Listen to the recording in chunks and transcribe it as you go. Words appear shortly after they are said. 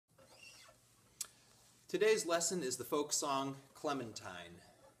Today's lesson is the folk song Clementine.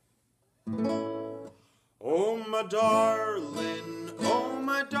 Oh my darling, oh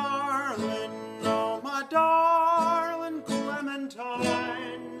my darling, oh my darling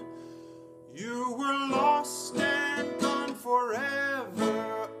Clementine, you were lost and gone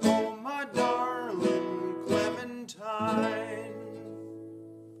forever, oh my darling Clementine.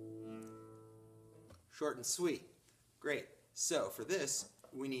 Short and sweet. Great. So for this,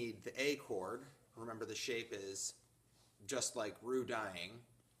 we need the A chord. Remember, the shape is just like Rue dying.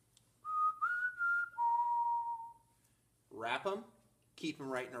 Wrap them, keep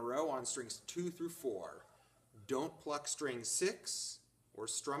them right in a row on strings 2 through 4. Don't pluck string 6 or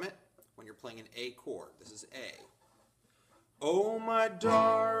strum it when you're playing an A chord. This is A. Oh my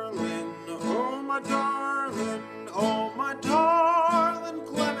darling, oh my darling, oh my darling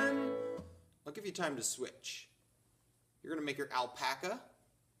Clement. I'll give you time to switch. You're going to make your alpaca.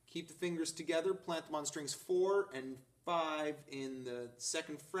 Keep the fingers together, plant them on strings 4 and 5 in the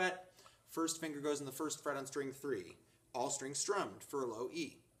 2nd fret. First finger goes in the 1st fret on string 3. All strings strummed for a low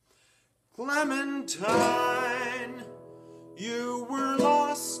E. Clementine, you were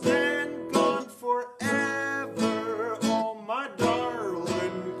lost and gone forever, oh my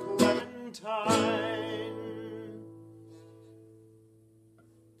darling Clementine.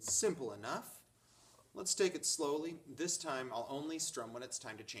 Simple enough. Let's take it slowly. This time I'll only strum when it's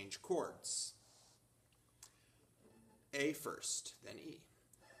time to change chords. A first, then E.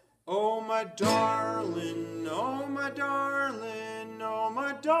 Oh my darling, oh my darling, oh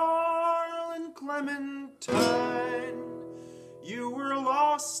my darling Clementine, you were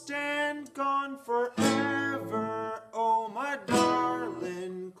lost and gone forever, oh my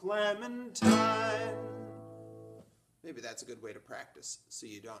darling Clementine. Maybe that's a good way to practice, so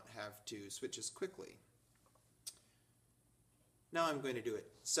you don't have to switch as quickly. Now I'm going to do it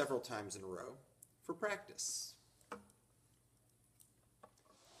several times in a row for practice.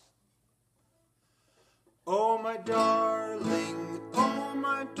 Oh my darling, oh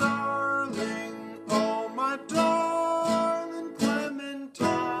my darling, oh my darling Clementine,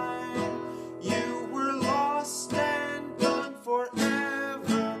 you were lost and gone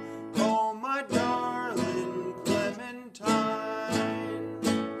forever, oh my darling Clementine.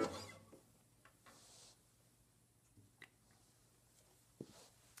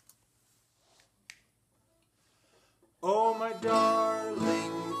 Oh my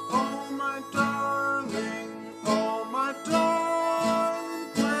darling, oh my darling, oh my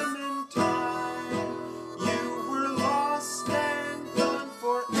darling Clementine, you were lost and gone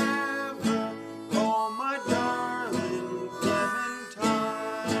forever, oh my darling Clementine.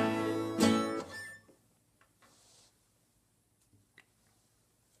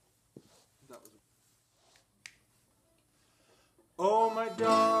 Oh my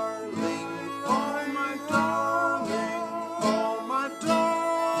darling, oh my darling, oh my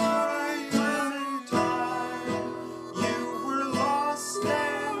darling Clementine, you were lost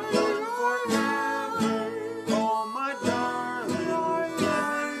and gone forever, oh my darling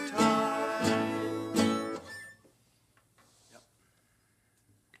Clementine. Yep.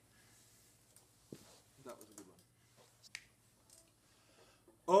 That was a good one.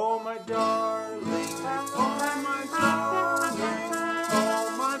 Oh my darling.